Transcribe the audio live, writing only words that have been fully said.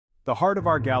The heart of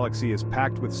our galaxy is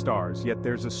packed with stars, yet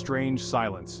there's a strange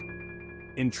silence.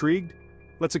 Intrigued?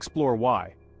 Let's explore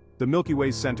why. The Milky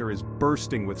Way's center is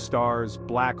bursting with stars,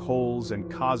 black holes,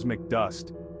 and cosmic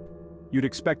dust. You'd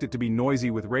expect it to be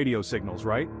noisy with radio signals,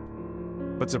 right?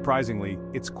 But surprisingly,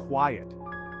 it's quiet.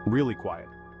 Really quiet.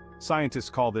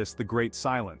 Scientists call this the Great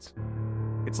Silence.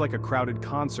 It's like a crowded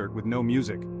concert with no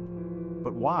music.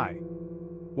 But why?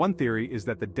 One theory is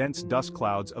that the dense dust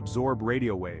clouds absorb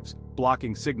radio waves,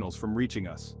 blocking signals from reaching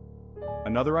us.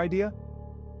 Another idea?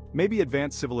 Maybe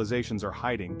advanced civilizations are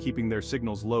hiding, keeping their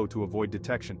signals low to avoid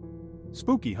detection.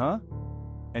 Spooky, huh?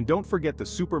 And don't forget the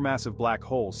supermassive black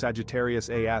hole Sagittarius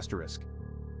A asterisk.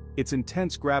 Its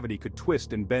intense gravity could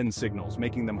twist and bend signals,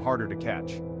 making them harder to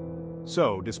catch.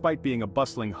 So, despite being a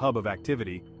bustling hub of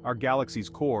activity, our galaxy's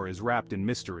core is wrapped in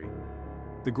mystery.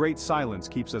 The Great Silence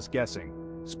keeps us guessing,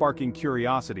 sparking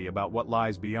curiosity about what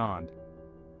lies beyond.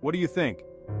 What do you think?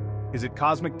 Is it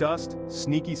cosmic dust,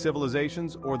 sneaky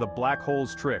civilizations, or the black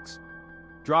hole's tricks?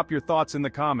 Drop your thoughts in the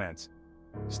comments.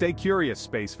 Stay curious,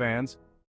 space fans.